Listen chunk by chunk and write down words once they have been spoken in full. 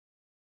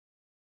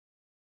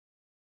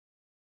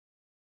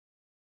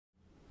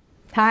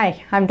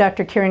Hi, I'm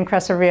Dr. Kiren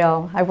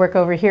Kresa-Reahl. I work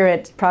over here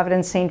at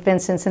Providence St.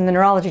 Vincent's in the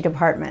neurology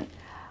department.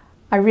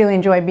 I really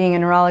enjoy being a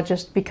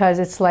neurologist because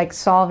it's like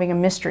solving a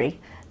mystery.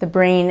 The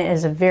brain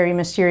is a very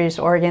mysterious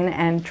organ,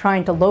 and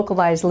trying to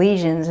localize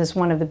lesions is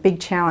one of the big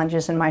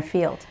challenges in my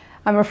field.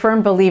 I'm a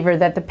firm believer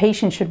that the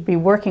patient should be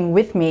working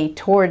with me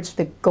towards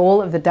the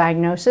goal of the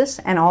diagnosis,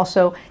 and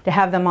also to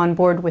have them on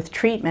board with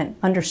treatment,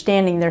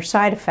 understanding their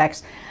side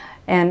effects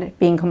and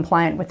being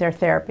compliant with their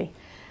therapy.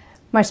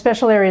 My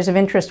special areas of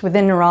interest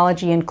within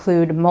neurology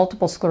include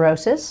multiple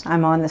sclerosis.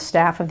 I'm on the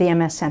staff of the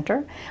MS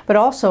Center, but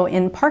also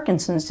in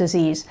Parkinson's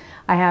disease.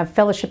 I have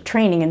fellowship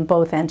training in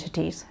both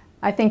entities.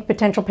 I think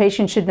potential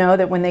patients should know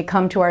that when they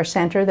come to our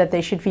center that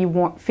they should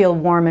feel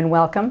warm and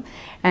welcome,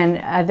 and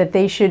that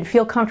they should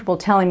feel comfortable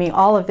telling me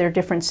all of their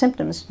different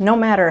symptoms, no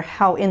matter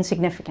how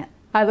insignificant.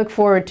 I look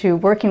forward to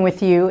working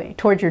with you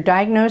towards your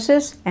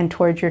diagnosis and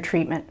towards your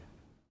treatment.